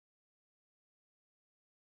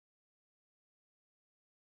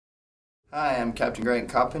Hi, I'm Captain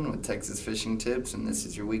Coppin with Texas Fishing Tips, and this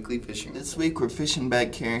is your weekly fishing. This week we're fishing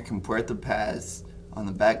back here in Puerto Paz. On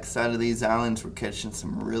the back side of these islands we're catching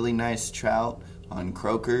some really nice trout on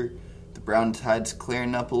croaker. The brown tide's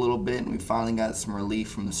clearing up a little bit and we finally got some relief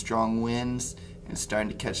from the strong winds and starting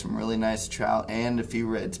to catch some really nice trout and a few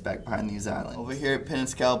reds back behind these islands. Over here at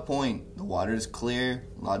Penascal Point, the water's clear,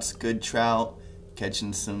 lots of good trout,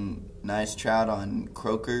 catching some nice trout on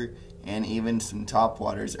croaker and even some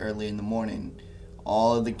topwaters early in the morning.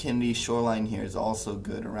 All of the Kennedy shoreline here is also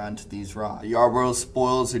good around to these rocks. The Yarborough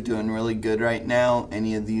spoils are doing really good right now.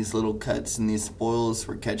 Any of these little cuts in these spoils,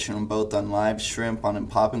 we're catching them both on live shrimp on a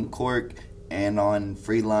popping cork and on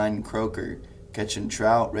free line croaker. Catching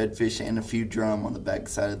trout, redfish, and a few drum on the back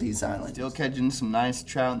side of these islands. Still catching some nice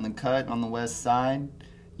trout in the cut on the west side,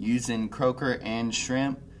 using croaker and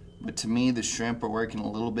shrimp. But to me, the shrimp are working a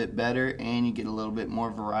little bit better, and you get a little bit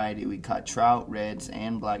more variety. We caught trout, reds,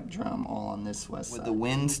 and black drum all on this west side. With the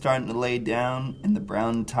wind starting to lay down and the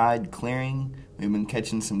brown tide clearing, we've been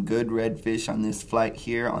catching some good redfish on this flight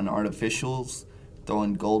here on artificials,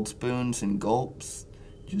 throwing gold spoons and gulps,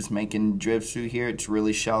 just making drifts through here. It's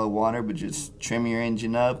really shallow water, but just trim your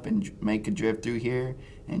engine up and make a drift through here,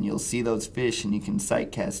 and you'll see those fish and you can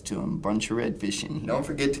sight cast to them. Bunch of redfish in here. Don't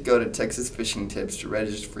forget to go to Texas Fishing Tips to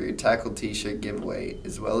register for your tackle t-shirt giveaway,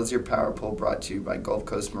 as well as your power pole brought to you by Gulf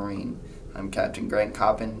Coast Marine. I'm Captain Grant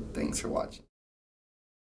Coppin. Thanks for watching.